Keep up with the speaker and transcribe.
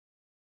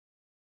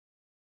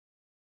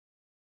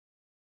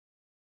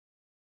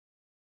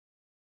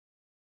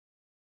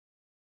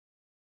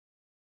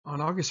On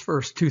August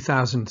 1st,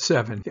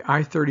 2007, the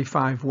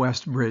I-35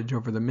 West Bridge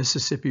over the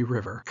Mississippi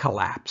River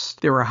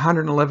collapsed. There were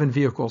 111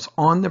 vehicles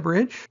on the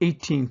bridge,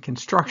 18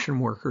 construction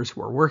workers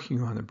were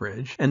working on the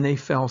bridge, and they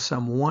fell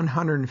some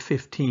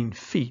 115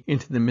 feet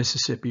into the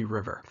Mississippi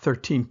River.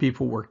 13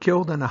 people were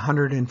killed and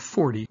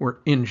 140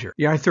 were injured.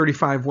 The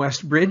I-35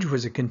 West Bridge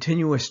was a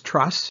continuous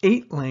truss,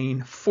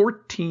 8-lane,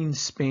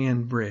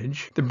 14-span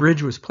bridge. The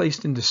bridge was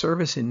placed into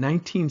service in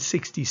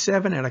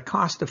 1967 at a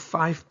cost of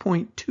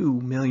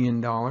 $5.2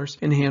 million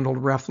and handled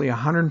roughly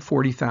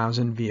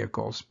 140,000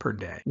 vehicles per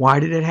day. Why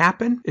did it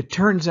happen? It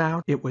turns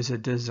out it was a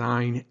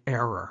design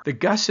error. The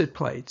gusset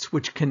plates,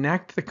 which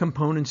connect the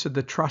components of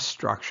the truss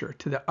structure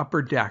to the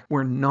upper deck,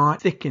 were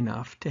not thick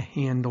enough to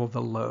handle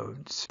the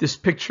loads. This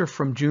picture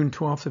from June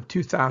 12th of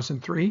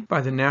 2003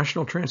 by the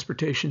National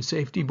Transportation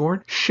Safety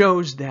Board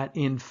shows that,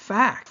 in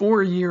fact,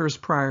 4 years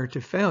prior to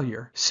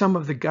failure, some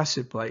of the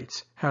gusset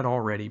plates had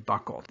already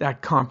buckled.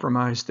 That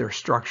compromised their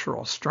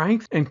structural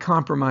strength and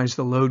compromised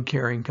the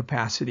load-carrying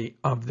capacity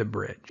of the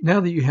bridge. Now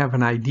that you have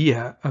an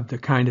idea of the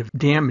kind of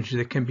damage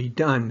that can be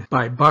done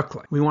by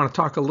buckling, we want to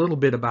talk a little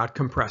bit about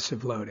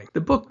compressive loading. The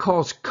book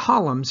calls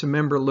columns a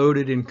member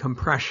loaded in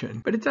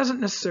compression, but it doesn't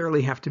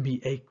necessarily have to be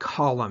a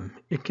column.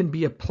 It can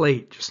be a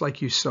plate, just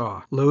like you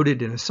saw,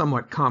 loaded in a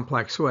somewhat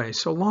complex way,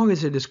 so long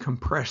as it is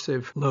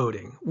compressive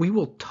loading. We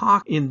will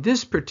talk in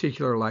this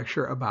particular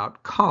lecture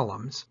about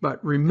columns,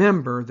 but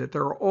remember that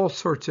there are all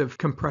sorts of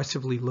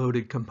compressively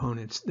loaded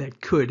components that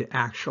could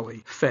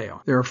actually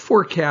fail. There are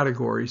 4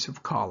 categories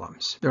of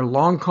columns. There are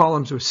long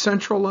columns with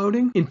central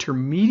loading,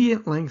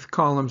 intermediate length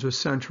columns with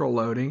central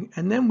loading,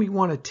 and then we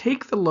want to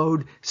take the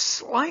load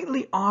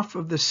slightly off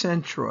of the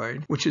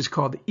centroid, which is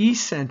called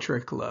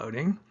eccentric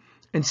loading,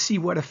 and see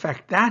what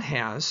effect that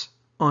has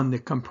on the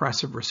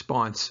compressive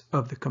response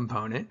of the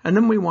component. And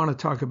then we want to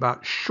talk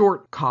about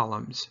short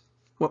columns,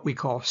 what we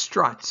call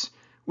struts,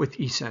 with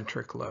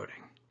eccentric loading.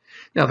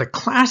 Now, the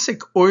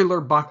classic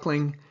Euler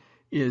buckling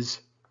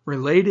is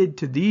related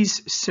to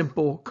these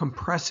simple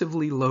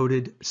compressively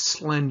loaded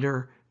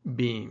slender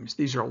beams.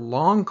 These are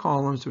long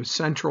columns with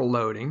central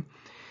loading,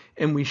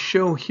 and we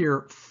show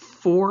here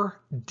 4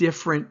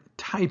 different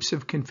types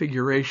of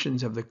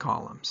configurations of the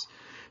columns.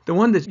 The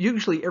one that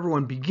usually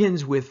everyone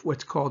begins with,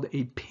 what's called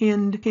a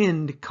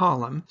pinned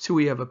column. So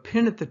we have a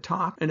pin at the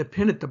top and a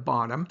pin at the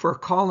bottom for a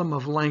column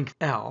of length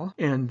L,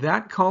 and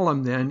that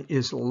column then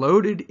is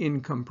loaded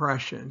in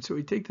compression. So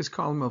we take this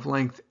column of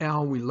length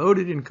L, we load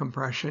it in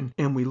compression,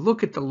 and we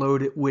look at the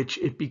load at which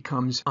it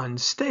becomes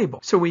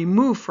unstable. So we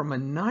move from a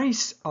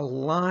nice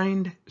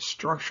aligned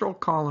structural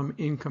column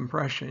in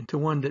compression to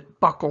one that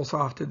buckles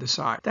off to the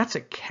side. That's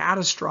a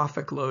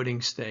catastrophic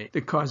loading state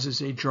that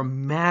causes a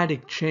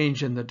dramatic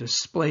change in the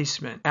displacement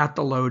at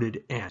the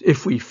loaded end.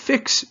 If we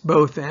fix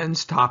both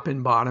ends, top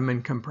and bottom,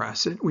 and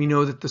compress it, we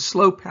know that the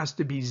slope has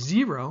to be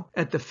 0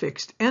 at the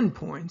fixed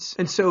endpoints.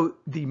 And so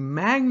the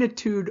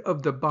magnitude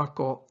of the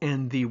buckle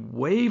and the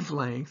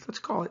wavelength, let's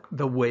call it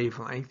the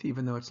wavelength,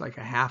 even though it's like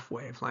a half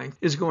wavelength,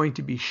 is going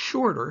to be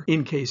shorter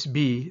in case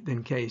B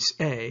than case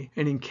A.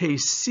 And in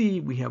case C,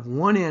 we have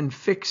one end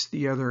fixed,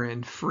 the other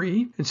end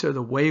free. And so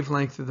the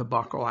wavelength of the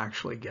buckle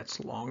actually gets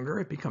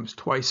longer. It becomes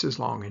twice as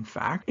long, in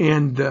fact.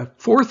 And the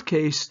fourth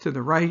case to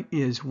the right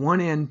is one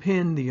end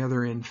pinned, the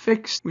other end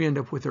fixed. We end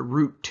up with a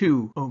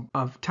 √2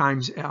 of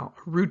times L,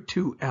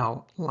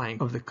 √2L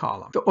length of the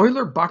column. The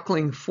Euler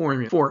buckling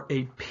formula for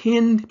a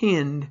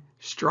pinned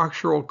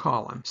structural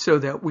column, so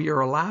that we are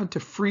allowed to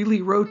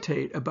freely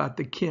rotate about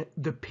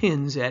the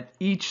pins at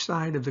each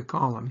side of the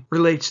column,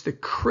 relates the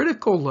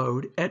critical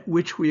load at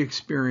which we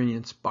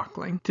experience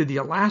buckling to the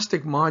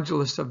elastic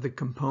modulus of the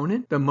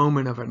component, the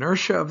moment of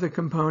inertia of the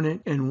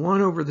component, and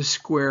 1 over the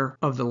square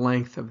of the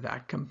length of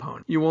that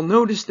component. You will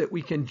notice that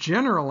we can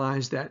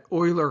generalize that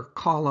Euler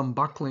column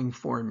buckling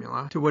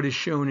formula to what is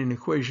shown in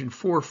equation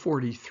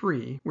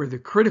 443, where the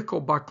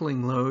critical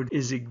buckling load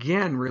is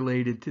again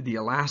related to the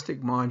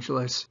elastic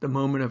modulus, the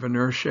moment of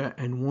inertia,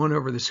 and 1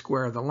 over the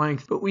square of the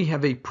length, but we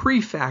have a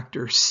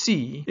prefactor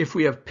C. If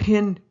we have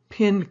pinned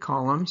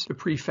columns, the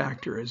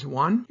prefactor is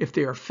 1. If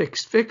they are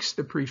fixed,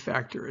 the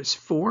prefactor is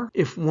 4.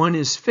 If one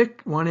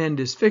end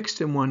is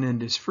fixed and one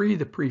end is free,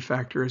 the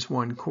prefactor is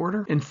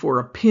 1/4. And for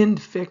a pinned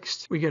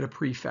fixed, we get a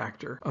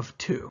prefactor of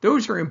 2.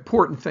 Those are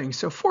important things.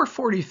 So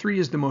 443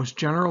 is the most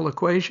general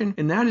equation,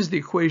 and that is the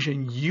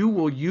equation you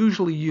will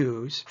usually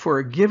use for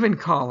a given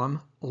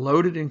column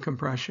loaded in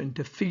compression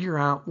to figure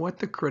out what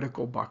the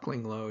critical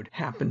buckling load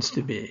happens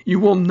to be. You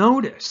will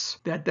notice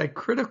that that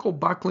critical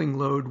buckling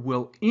load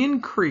will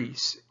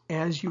increase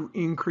as you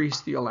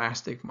increase the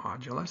elastic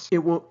modulus.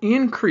 It will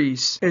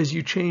increase as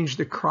you change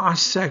the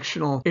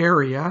cross-sectional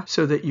area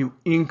so that you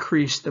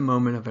increase the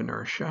moment of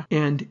inertia.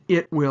 And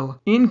it will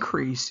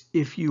increase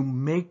if you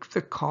make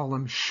the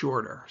column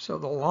shorter. So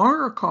the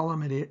longer a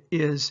column it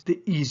is,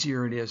 the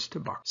easier it is to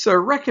buckle. So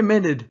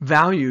recommended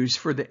values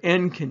for the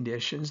end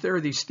conditions, there are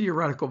these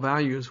theoretical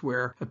values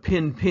where a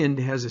pinned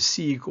has a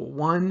C equal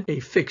 1, a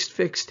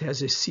fixed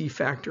has a C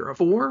factor of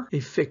 4, a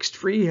fixed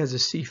free has a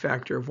C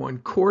factor of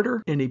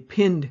 1/4, and a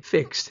pinned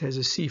fixed has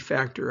a C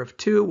factor of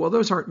 2. Well,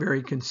 those aren't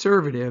very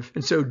conservative,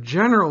 and so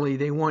generally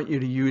they want you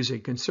to use a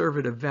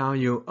conservative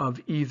value of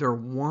either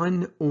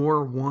 1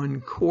 or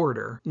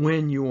 1/4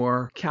 when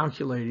you're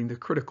calculating the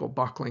critical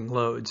buckling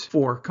loads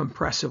for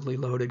compressively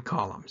loaded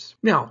columns.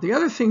 Now, the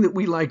other thing that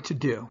we like to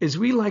do is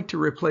we like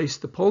to replace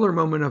the polar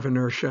moment of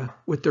inertia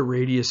with the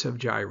radius of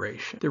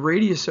gyration. The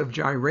radius of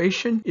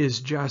gyration is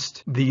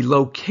just the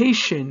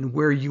location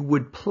where you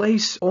would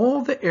place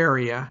all the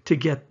area to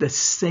get the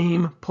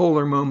same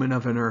polar moment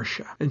of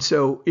inertia. And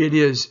so it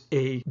is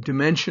a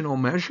dimensional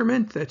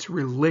measurement that's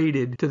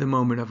related to the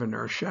moment of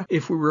inertia.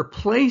 If we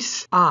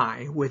replace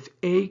I with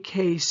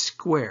AK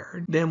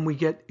squared, then we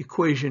get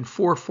equation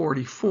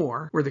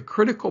 444, where the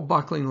critical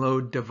buckling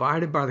load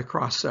divided by the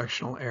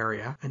cross-sectional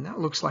area, and that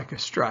looks like a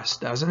stress,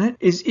 doesn't it,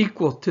 is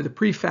equal to the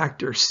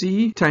prefactor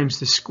C times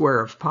the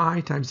square of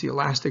pi times the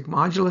elastic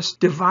modulus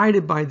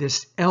divided by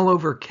this L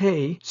over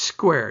K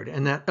squared.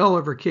 And that L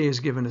over K is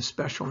given a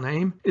special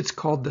name. It's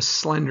called the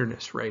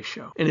slenderness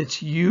ratio, and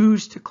it's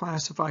used to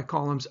classify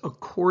columns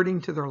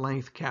according to their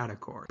length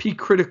category. P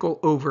critical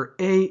over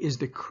A is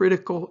the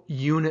critical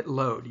unit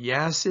load.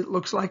 Yes, it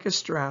looks like a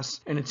stress,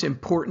 and it's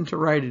important to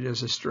write it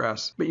as a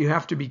stress, but you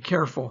have to be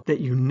careful that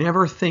you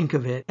never think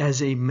of it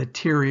as a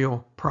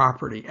material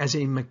property, as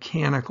a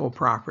mechanical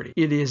property.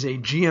 It is a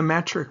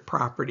geometric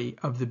property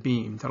of the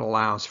beam that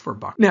allows for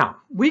buckling. Now,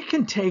 we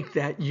can take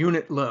that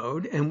unit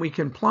load and we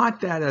can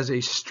plot that as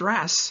a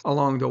stress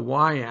along the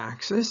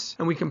y-axis,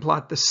 and we can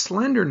plot the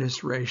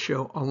slenderness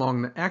ratio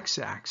along the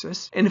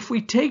x-axis. And if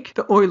we take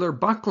the Euler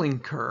buckling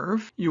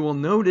curve, you will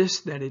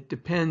notice that it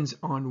depends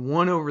on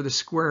 1 over the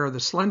square of the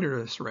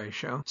slenderness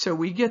ratio. So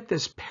we get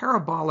this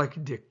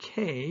parabolic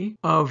decay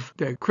of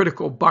the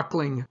critical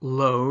buckling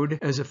load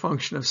as a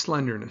function of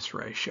slenderness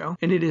ratio.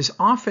 And it is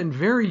often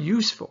very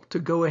useful to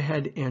go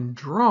ahead and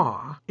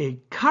draw a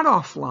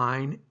cutoff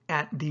line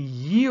at the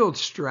yield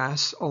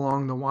stress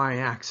along the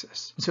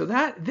y-axis. So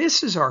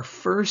this is our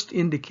first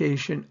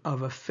indication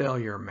of a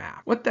failure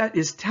map. What that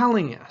is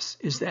telling us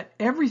is that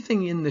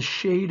everything in the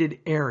shaded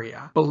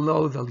area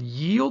below the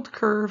yield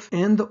curve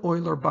and the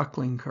Euler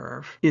buckling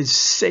curve is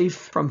safe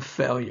from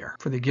failure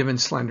for the given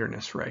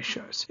slenderness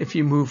ratios. If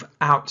you move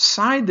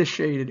outside the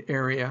shaded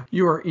area,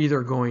 you are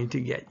either going to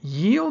get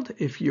yield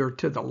if you're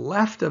to the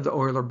left of the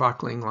Euler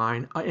buckling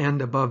line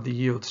and above the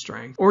yield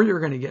strength, or you're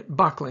going to get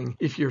buckling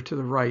if you're to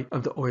the right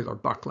of the Euler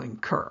buckling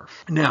curve.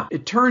 Now,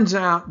 it turns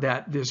out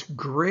that this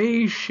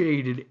gray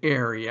shaded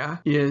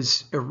area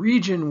is a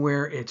region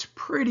where it's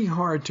pretty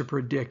hard to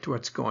predict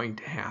what's going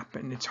to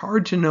happen. It's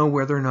hard to know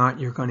whether or not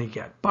you're going to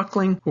get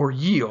buckling or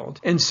yield.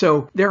 And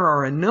so there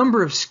are a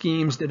number of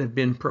schemes that have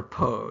been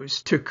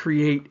proposed to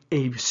create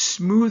a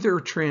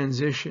smoother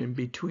transition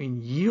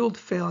between yield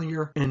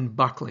failure and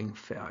buckling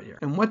failure.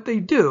 And what they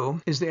do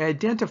is they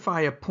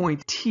identify a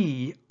point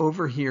T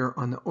over here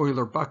on the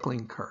Euler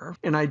buckling curve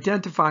and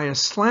identify a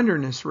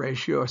slenderness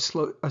ratio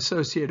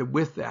associated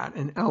with that,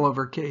 an L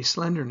over K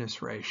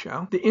slenderness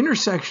ratio. The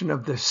intersection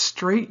of the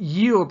straight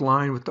yield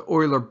line with the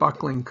Euler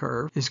buckling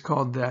curve is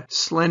called the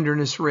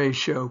slenderness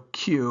ratio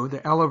Q,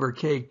 the L over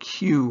K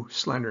Q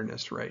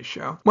slenderness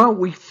ratio. Well,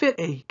 we fit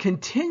a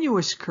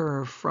continuous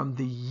curve from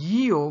the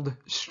yield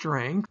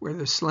strength, where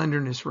the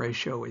slenderness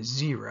ratio is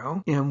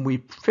 0, and we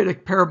fit a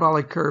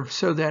parabolic curve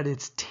so that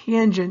it's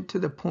tangent to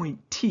the point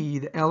T,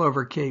 the L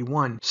over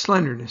K1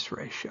 slenderness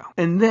ratio.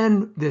 And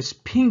then this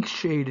pink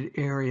shaded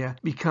area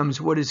becomes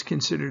what is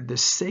considered the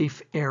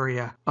safe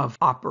area of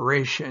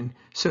operation,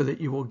 so that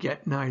you will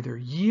get neither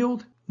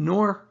yield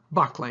nor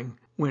buckling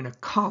when a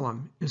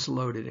column is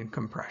loaded in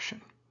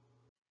compression.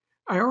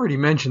 I already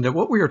mentioned that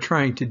what we are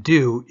trying to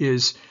do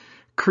is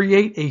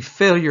create a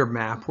failure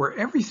map where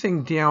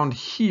everything down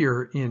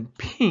here in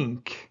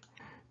pink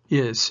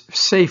is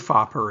safe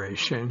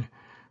operation,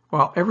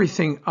 while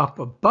everything up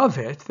above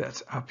it,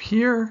 that's up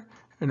here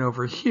and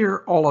over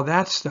here, all of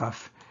that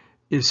stuff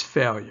is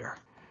failure.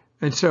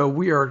 And so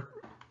we're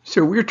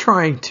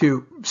trying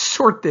to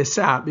sort this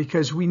out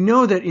because we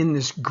know that in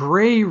this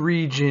gray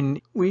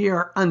region, we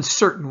are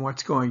uncertain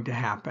what's going to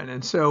happen.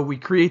 And so we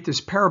create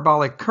this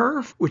parabolic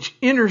curve, which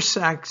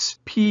intersects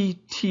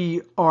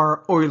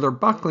PTR Euler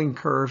buckling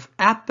curve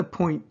at the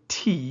point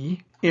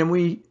T. And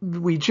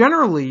we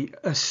generally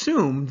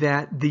assume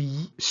that the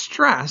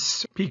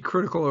stress, P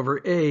critical over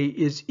A,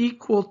 is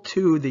equal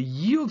to the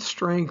yield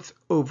strength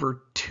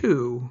over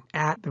 2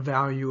 at the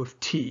value of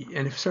T.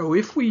 And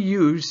if we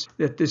use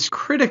that this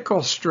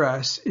critical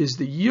stress is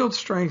the yield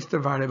strength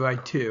divided by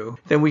 2,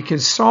 then we can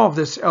solve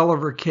this L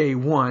over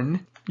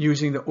K1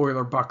 using the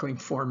Euler buckling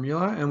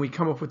formula, and we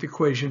come up with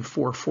equation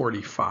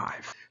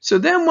 445. So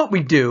then what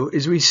we do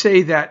is we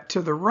say that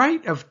to the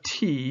right of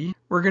T,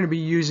 we're going to be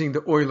using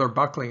the Euler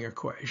buckling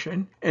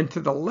equation, and to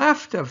the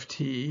left of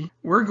T,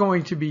 we're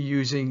going to be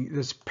using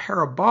this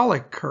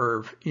parabolic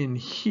curve in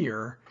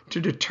here to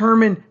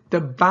determine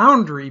the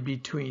boundary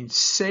between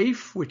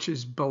safe, which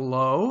is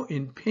below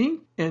in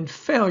pink, and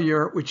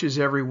failure, which is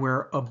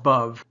everywhere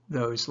above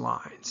those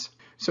lines.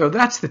 So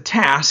that's the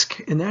task,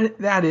 and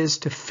that is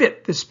to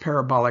fit this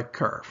parabolic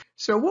curve.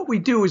 So what we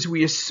do is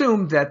we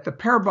assume that the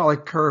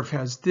parabolic curve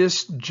has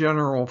this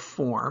general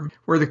form,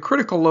 where the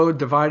critical load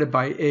divided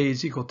by A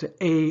is equal to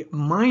A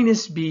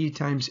minus B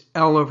times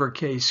L over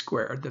K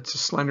squared. That's the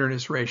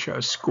slenderness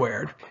ratio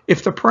squared.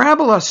 If the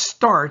parabola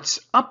starts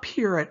up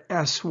here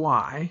at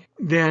SY,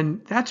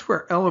 then that's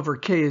where L over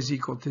K is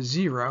equal to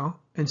 0,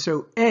 and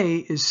so A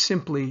is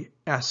simply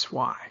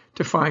SY.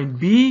 To find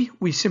B,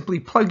 we simply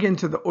plug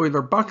into the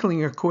Euler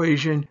buckling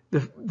equation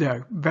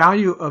the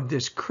value of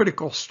this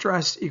critical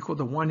stress equal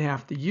to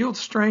 1/2 the yield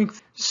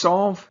strength,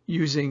 solve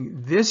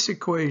using this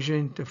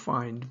equation to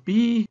find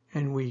B,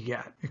 and we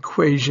get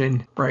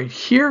equation right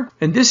here.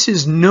 And this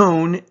is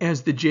known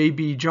as the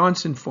J.B.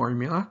 Johnson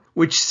formula,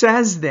 which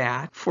says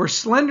that for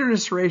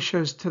slenderness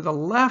ratios to the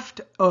left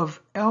of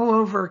L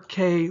over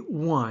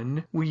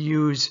K1, we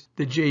use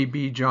the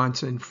J.B.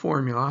 Johnson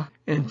formula,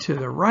 and to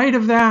the right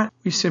of that,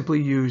 we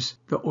simply use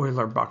the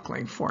Euler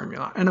buckling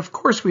formula. And of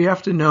course, we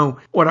have to know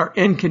what our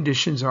end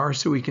conditions are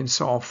so we can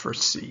solve for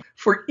C.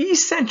 For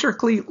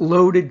eccentrically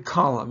loaded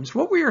columns,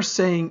 what we are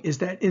saying is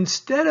that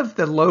instead of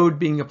the load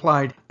being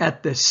applied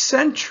at the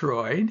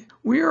centroid,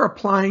 we are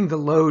applying the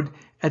load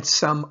at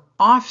some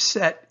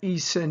offset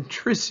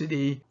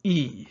eccentricity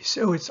E.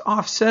 So it's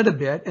offset a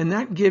bit, and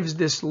that gives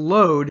this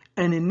load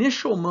an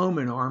initial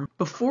moment arm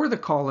before the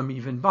column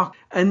even buckles.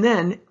 And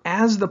then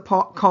as the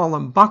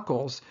column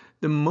buckles,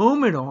 the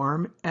moment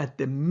arm at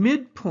the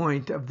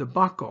midpoint of the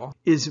buckle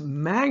is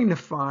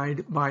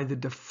magnified by the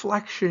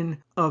deflection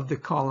of the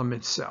column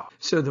itself.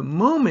 So the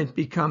moment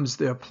becomes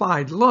the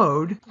applied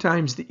load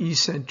times the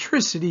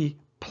eccentricity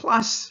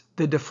plus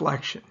the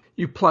deflection.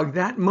 You plug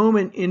that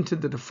moment into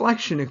the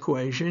deflection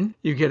equation,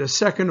 you get a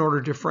second order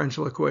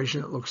differential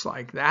equation that looks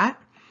like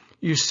that.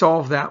 You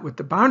solve that with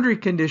the boundary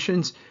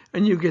conditions,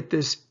 and you get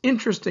this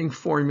interesting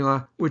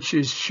formula, which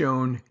is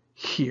shown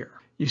here.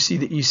 You see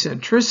the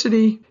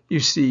eccentricity, you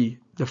see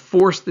the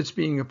force that's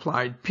being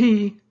applied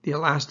P, the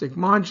elastic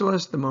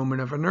modulus, the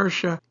moment of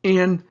inertia,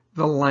 and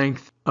the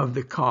length of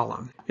the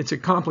column. It's a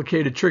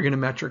complicated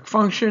trigonometric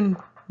function,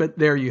 but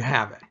there you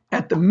have it.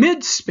 At the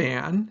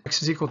midspan,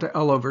 x is equal to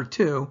L over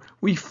 2,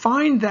 we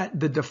find that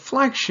the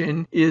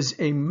deflection is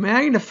a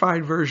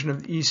magnified version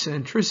of the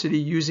eccentricity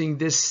using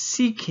this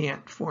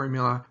secant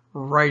formula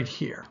right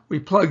here. We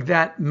plug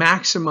that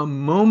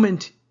maximum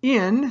moment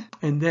in,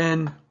 and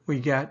then we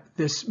get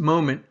this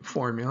moment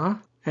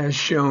formula as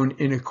shown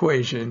in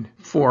equation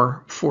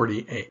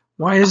 448.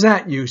 Why is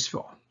that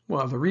useful?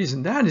 Well, the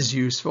reason that is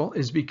useful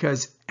is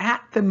because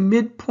at the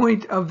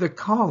midpoint of the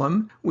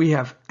column, we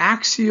have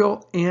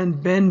axial and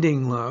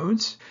bending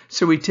loads.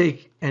 So we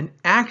take an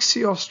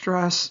axial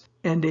stress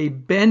and a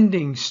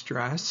bending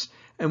stress,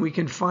 and we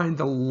can find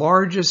the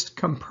largest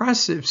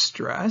compressive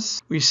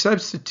stress. We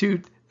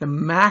substitute the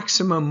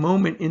maximum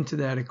moment into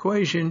that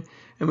equation,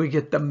 and we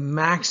get the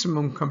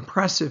maximum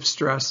compressive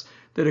stress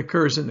that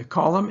occurs in the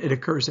column. It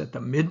occurs at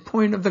the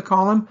midpoint of the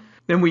column.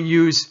 Then we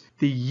use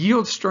the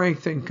yield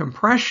strength and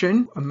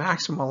compression, a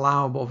maximum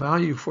allowable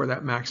value for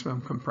that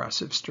maximum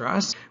compressive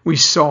stress. We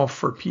solve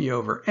for P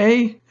over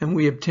A, and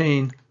we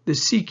obtain the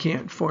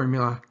secant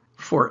formula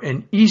for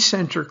an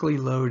eccentrically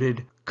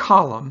loaded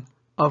column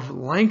of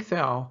length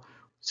L.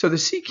 So the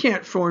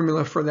secant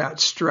formula for that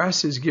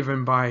stress is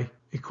given by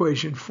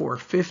equation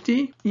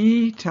 450.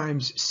 E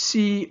times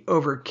C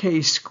over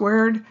K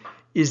squared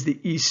is the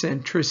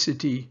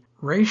eccentricity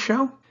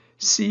ratio.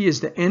 C is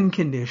the end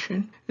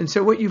condition. And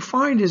so what you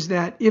find is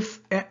that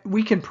if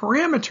we can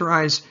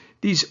parameterize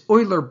these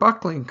Euler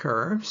buckling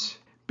curves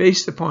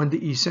based upon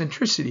the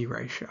eccentricity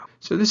ratio.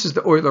 So this is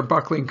the Euler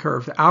buckling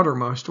curve, the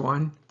outermost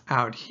one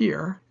out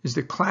here is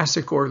the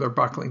classic Euler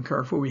buckling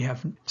curve where we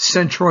have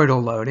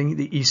centroidal loading.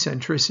 The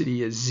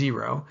eccentricity is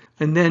 0.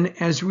 And then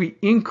as we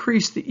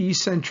increase the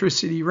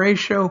eccentricity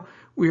ratio,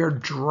 we are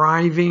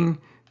driving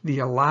the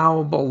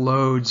allowable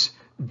loads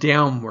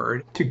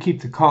downward to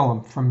keep the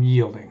column from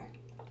yielding.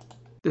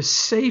 The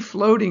safe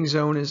loading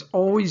zone is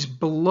always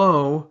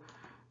below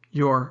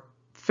your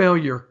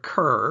failure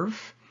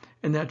curve,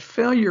 and that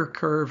failure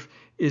curve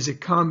is a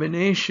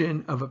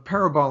combination of a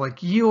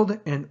parabolic yield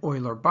and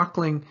Euler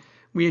buckling.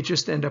 We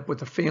just end up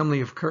with a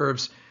family of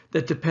curves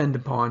that depend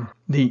upon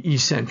the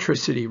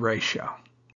eccentricity ratio.